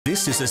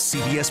This is a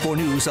CBS 4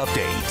 News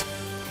update.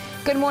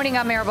 Good morning,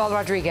 I'm Maribel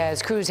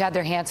Rodriguez. Crews had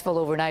their hands full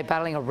overnight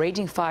battling a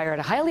raging fire at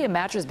a Hialeah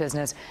mattress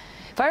business.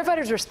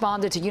 Firefighters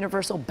responded to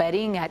Universal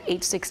Bedding at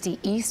 860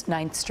 East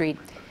 9th Street.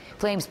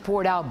 Flames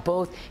poured out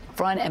both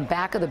front and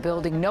back of the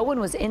building. No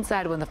one was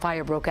inside when the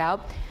fire broke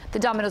out. The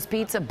Domino's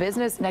Pizza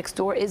business next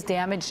door is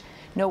damaged.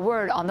 No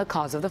word on the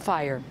cause of the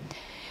fire.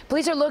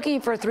 Police are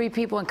looking for 3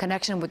 people in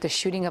connection with the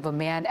shooting of a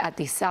man at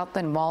the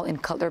Southland Mall in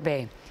Cutler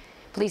Bay.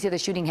 Police say the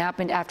shooting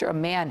happened after a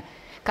man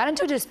got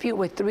into a dispute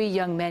with 3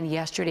 young men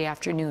yesterday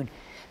afternoon.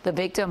 The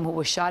victim, who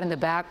was shot in the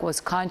back,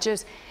 was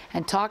conscious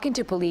and talking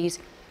to police.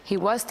 He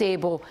was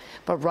stable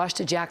but rushed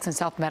to Jackson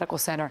South Medical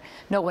Center.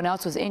 No one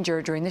else was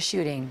injured during the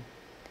shooting.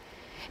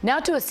 Now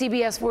to a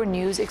CBS 4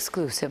 News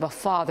exclusive. A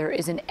father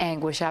is in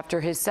anguish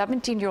after his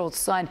 17-year-old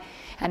son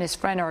and his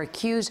friend are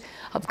accused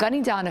of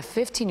gunning down a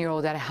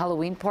 15-year-old at a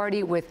Halloween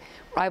party with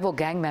rival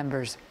gang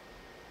members.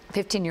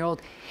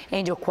 15-year-old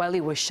Angel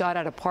Quelly was shot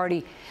at a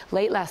party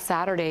late last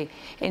Saturday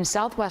in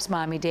Southwest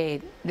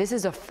Miami-Dade. This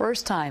is the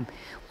first time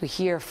we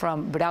hear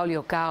from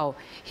Braulio Cao.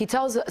 He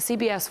tells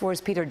CBS 4's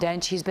Peter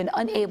Dench he's been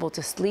unable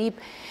to sleep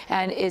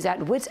and is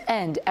at wit's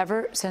end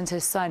ever since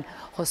his son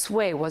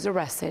Josue was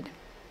arrested.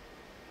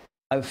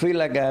 I feel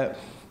like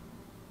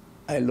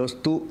I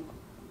lost two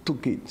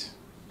kids,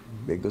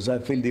 because I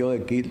feel the other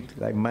kid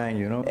like mine,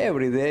 you know.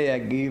 Every day I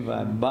give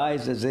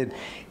advice. I said,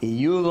 if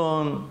you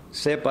don't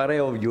separate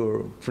of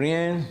your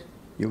friends,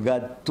 you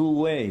got 2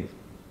 ways,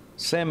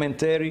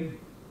 cemetery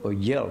or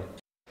jail.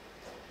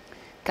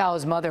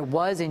 Cao's mother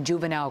was in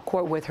juvenile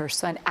court with her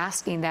son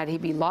asking that he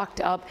be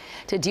locked up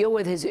to deal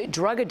with his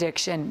drug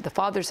addiction. The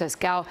father says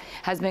Cao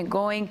has been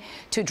going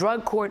to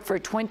drug court for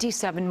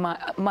 27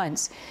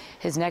 months.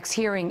 His next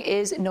hearing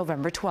is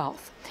November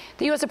 12th.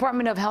 The U.S.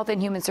 Department of Health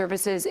and Human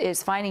Services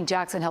is fining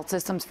Jackson Health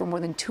Systems for more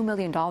than $2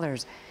 million.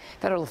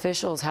 Federal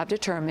officials have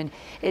determined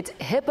its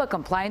HIPAA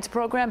compliance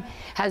program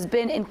has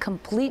been in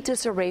complete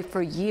disarray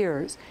for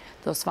years.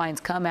 Those fines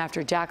come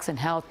after Jackson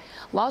Health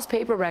lost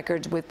paper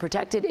records with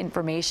protected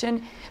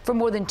information for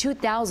more than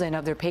 2,000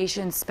 of their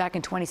patients back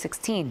in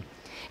 2016.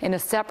 In a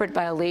separate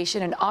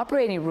violation, an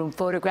operating room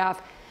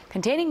photograph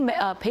containing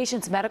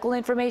patients' medical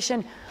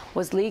information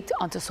was leaked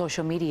onto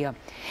social media.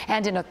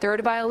 And in a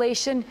third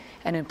violation,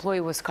 an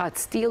employee was caught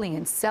stealing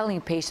and selling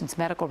patients'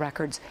 medical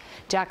records.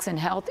 Jackson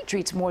Health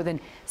treats more than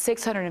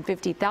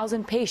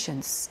 650,000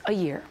 patients a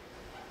year.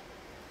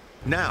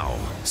 Now,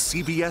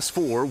 CBS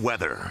 4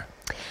 weather.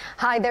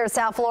 Hi there,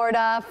 South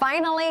Florida.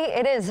 Finally,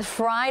 it is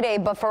Friday,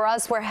 but for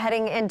us, we're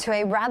heading into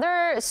a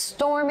rather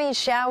stormy,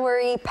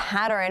 showery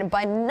pattern,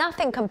 but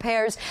nothing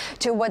compares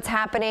to what's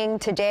happening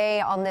today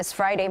on this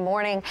Friday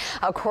morning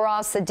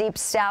across the deep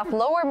south,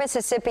 lower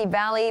Mississippi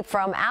Valley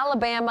from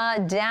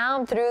Alabama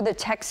down through the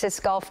Texas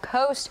Gulf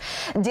Coast,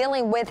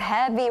 dealing with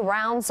heavy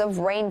rounds of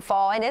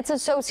rainfall, and it's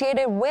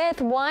associated with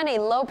a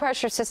low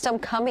pressure system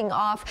coming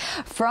off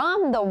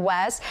from the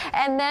west,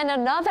 and then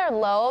another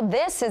low.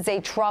 This is a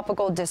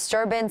tropical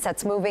disturbance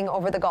that's moving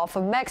over the Gulf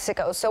of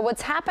Mexico. So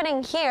what's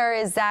happening here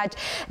is that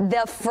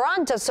the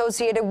front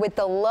associated with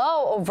the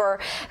low over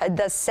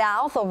the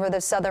south, over the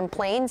southern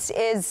plains,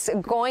 is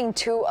going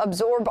to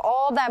absorb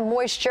all that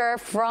moisture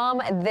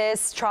from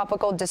this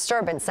tropical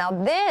disturbance. Now,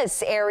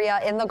 this area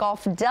in the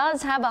Gulf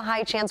does have a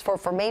high chance for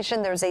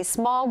formation. There's a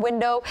small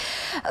window,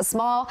 a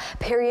small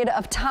period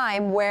of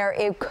time where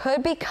it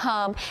could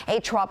become a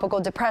tropical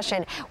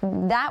depression.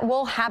 That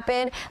will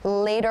happen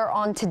later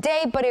on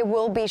today, but it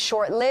will be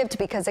short-lived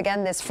because,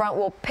 again, this front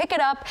will pick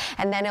it up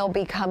and then it'll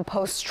become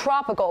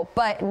post-tropical.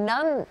 But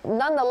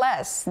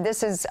nonetheless,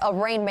 this is a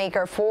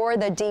rainmaker for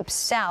the deep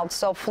south.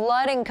 So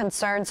flooding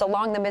concerns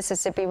along the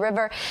Mississippi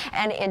River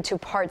and into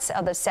parts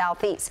of the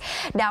southeast.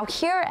 Now,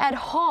 here at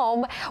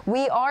home,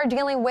 we are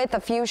dealing with a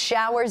few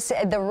showers.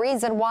 The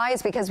reason why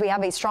is because we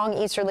have a strong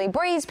easterly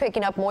breeze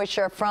picking up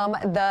moisture from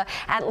the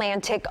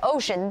Atlantic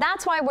Ocean.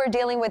 That's why we're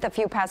dealing with a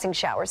few passing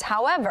showers.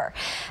 However,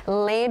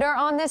 later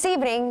on this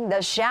evening,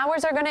 the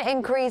showers are going to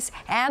increase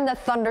and the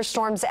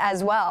thunderstorms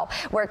as well.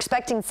 We're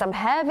expecting some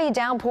heavy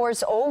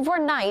downpours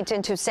overnight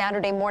into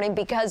Saturday morning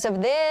because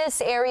of this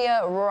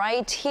area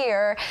right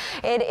here.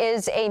 It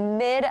is a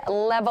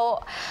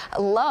mid-level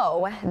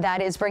low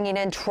that is bringing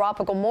in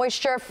tropical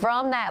moisture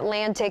from the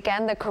Atlantic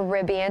and the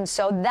Caribbean.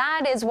 So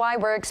that is why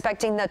we're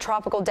expecting the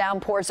tropical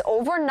downpours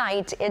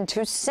overnight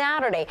into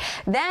Saturday.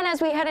 Then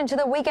as we head into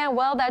the weekend,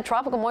 well, that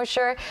tropical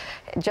moisture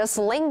just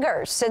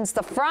lingers. Since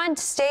the front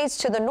stays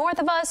to the north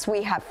of us,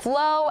 we have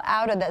flow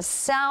out of the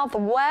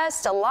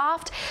southwest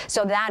aloft.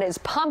 So that is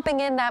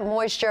pumping in that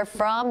moisture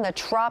from the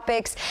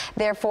tropics.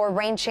 Therefore,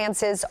 rain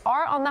chances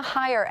are on the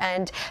higher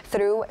end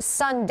through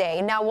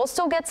Sunday. Now, we'll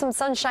still get some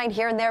sunshine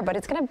here and there, but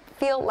it's going to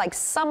feel like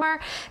summer.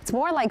 It's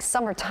more like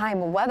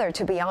summertime weather,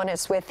 to be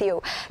honest with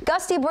you.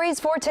 Gusty breeze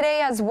for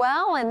today as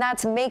well, and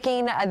that's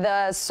making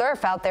the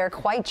surf out there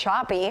quite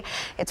choppy.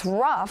 It's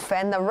rough,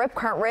 and the rip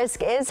current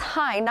risk is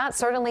high. Not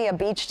certainly a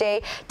beach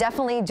day.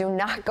 Definitely do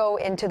not go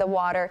into the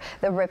water.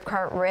 The rip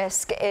current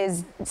risk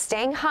is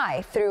staying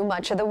high through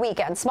much of the week.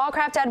 weekend. Small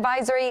craft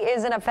advisory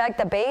is in effect.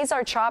 The bays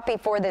are choppy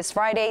for this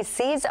Friday.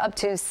 Seas up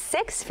to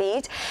 6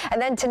 feet.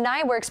 And then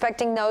tonight we're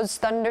expecting those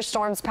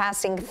thunderstorms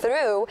passing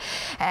through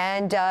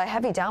and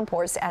heavy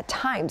downpours at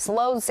times.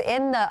 Lows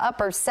in the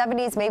upper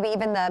 70s, maybe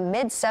even the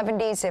mid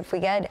 70s if we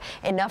get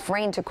enough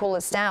rain to cool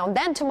us down.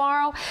 Then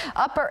tomorrow,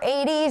 upper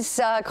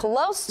 80s,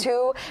 close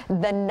to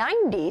the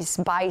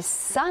 90s by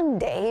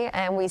Sunday.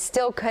 And we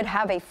still could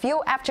have a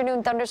few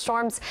afternoon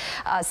thunderstorms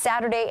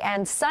Saturday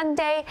and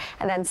Sunday,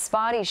 and then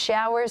spotty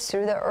showers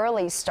through the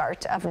early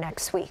start of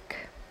next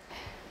week.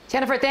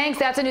 Jennifer, thanks.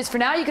 That's the news for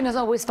now. You can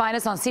always find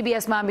us on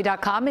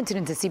CBSMiami.com and tune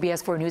into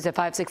CBS 4 News at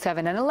 5, 6,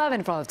 7, and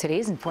 11 for all of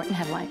today's important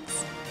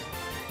headlines.